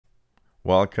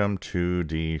Welcome to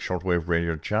the Shortwave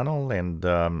radio channel, and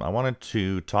I wanted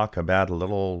to talk about a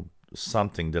little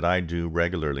something that I do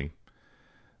regularly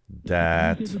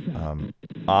that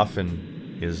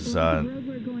often is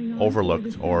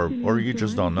overlooked, or you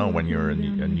just don't know when you're a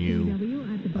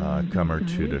new comer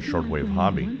to the shortwave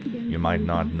hobby. You might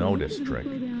not know this trick.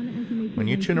 When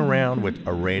you tune around with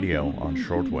a radio on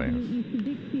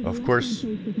shortwave, of course,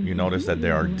 you notice that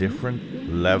there are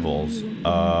different levels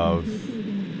of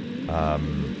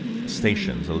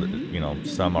stations. You know,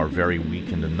 some are very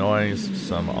weak in the noise,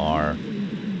 some are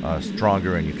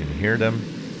stronger and you can hear them.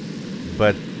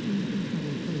 But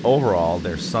overall,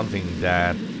 there's something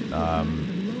that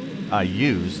I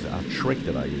use, a trick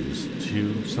that I use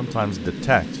to sometimes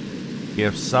detect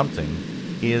if something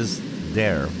is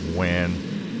there when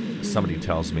somebody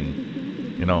tells me,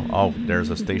 you know, oh, there's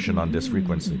a station on this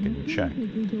frequency, can you check?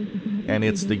 And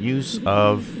it's the use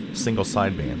of single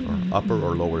sideband, or upper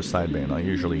or lower sideband. I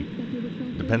usually,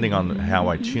 depending on how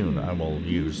I tune, I will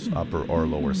use upper or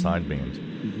lower sideband.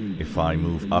 If I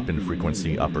move up in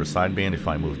frequency, upper sideband. If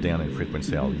I move down in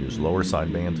frequency, I'll use lower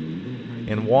sideband.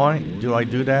 And why do I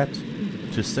do that?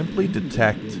 To simply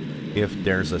detect if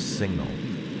there's a signal.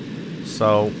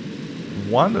 So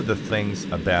one of the things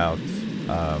about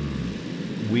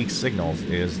weak signals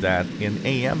is that in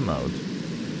AM mode,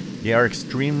 they are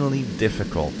extremely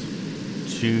difficult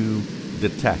to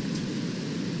detect.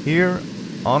 Here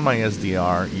on my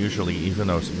SDR, usually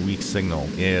even a weak signal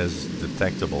is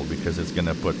detectable because it's going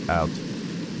to put out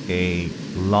a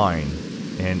line,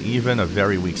 and even a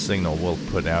very weak signal will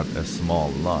put out a small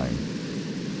line.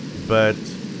 But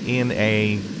in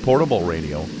a portable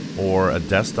radio or a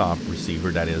desktop receiver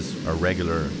that is a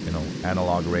regular,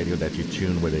 analog radio that you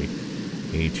tune with a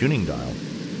tuning dial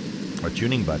or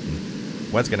tuning button,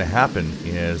 what's going to happen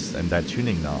is, and that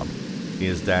tuning knob,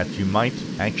 is that you might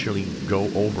actually go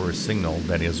over a signal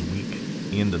that is weak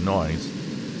in the noise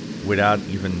without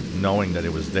even knowing that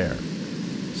it was there.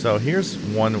 So here's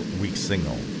one weak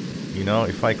signal. You know,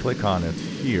 if I click on it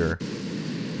here,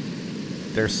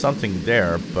 there's something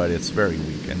there, but it's very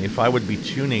weak. And if I would be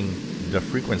tuning the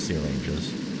frequency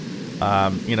ranges,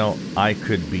 I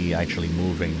could be actually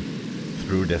moving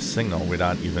through this signal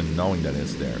without even knowing that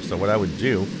it's there. So what I would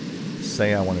do,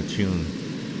 say I want to tune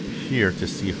here to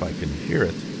see if I can hear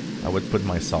it, I would put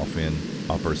myself in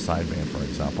upper sideband, for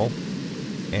example,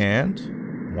 and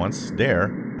once there,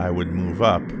 I would move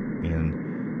up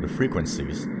in the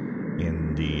frequencies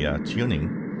in the tuning.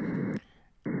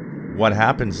 What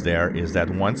happens there is that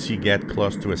once you get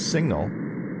close to a signal,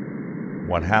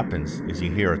 what happens is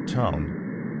you hear a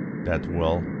tone that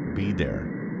will be there.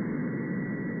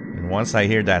 And once I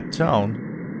hear that tone,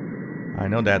 I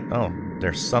know that, oh,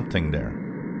 there's something there.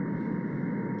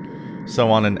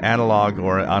 So on an analog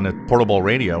or on a portable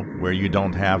radio where you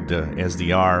don't have the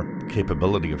SDR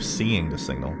capability of seeing the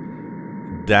signal,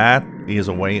 that is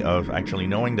a way of actually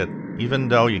knowing that even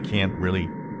though you can't really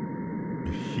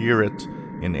hear it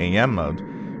in AM mode,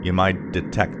 you might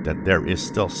detect that there is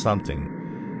still something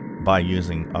by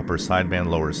using upper sideband,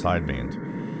 lower sideband.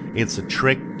 It's a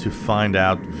trick to find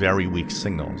out very weak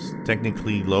signals.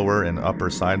 Technically, lower and upper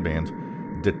sideband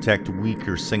detect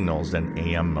weaker signals than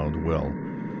AM mode will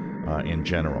in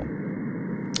general.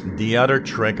 The other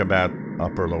trick about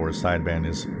upper lower sideband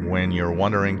is when you're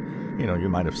wondering, you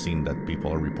might have seen that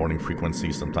people are reporting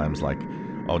frequencies sometimes like,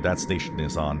 oh, that station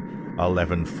is on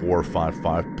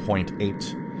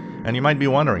 11455.8, and you might be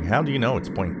wondering, how do you know it's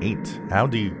 0.8? How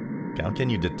can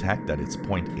you detect that it's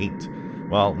 0.8?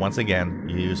 Well, once again,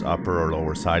 you use upper or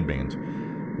lower sideband.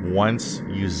 Once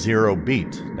you zero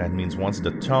beat, that means once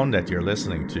the tone that you're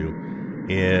listening to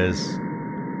is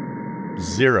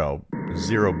zero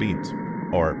beat,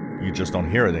 or you just don't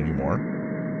hear it anymore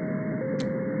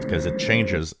because it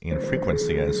changes in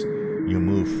frequency as you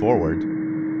move forward.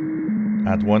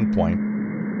 At one point,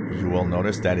 you will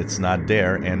notice that it's not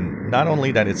there, and not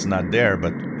only that it's not there,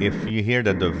 but if you hear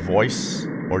that the voice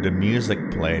or the music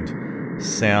played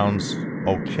sounds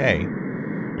okay,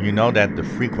 you know that the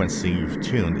frequency you've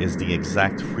tuned is the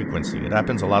exact frequency. It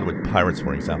happens a lot with pirates,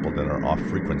 for example, that are off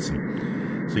frequency.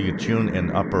 So you tune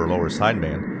in upper or lower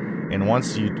sideband, and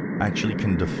once you actually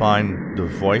can define the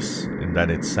voice and that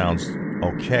it sounds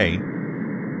okay,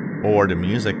 or the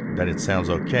music that it sounds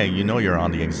okay, you know you're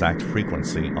on the exact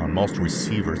frequency. On most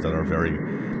receivers that are very,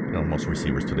 most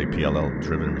receivers today,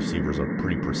 PLL-driven receivers, are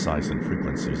pretty precise in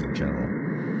frequencies in general.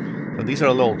 So these are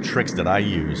little tricks that I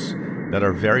use that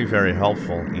are very, very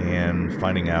helpful in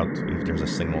finding out if there's a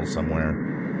signal somewhere.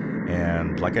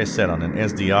 And like I said, on an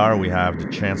SDR, we have the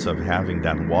chance of having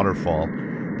that waterfall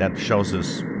that shows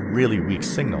us really weak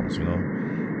signals,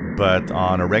 But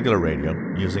on a regular radio,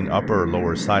 using upper or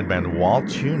lower sideband while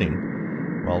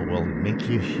tuning, well, will make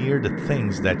you hear the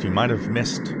things that you might have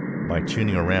missed by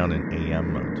tuning around in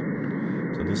AM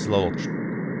mode. So this is a little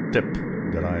tip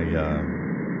that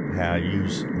I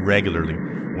use regularly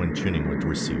when tuning with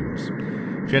receivers.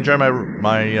 If you enjoy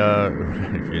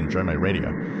if you enjoy my radio,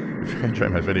 if you enjoy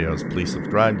my videos, please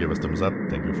subscribe, give us a thumbs up.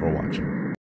 Thank you for watching.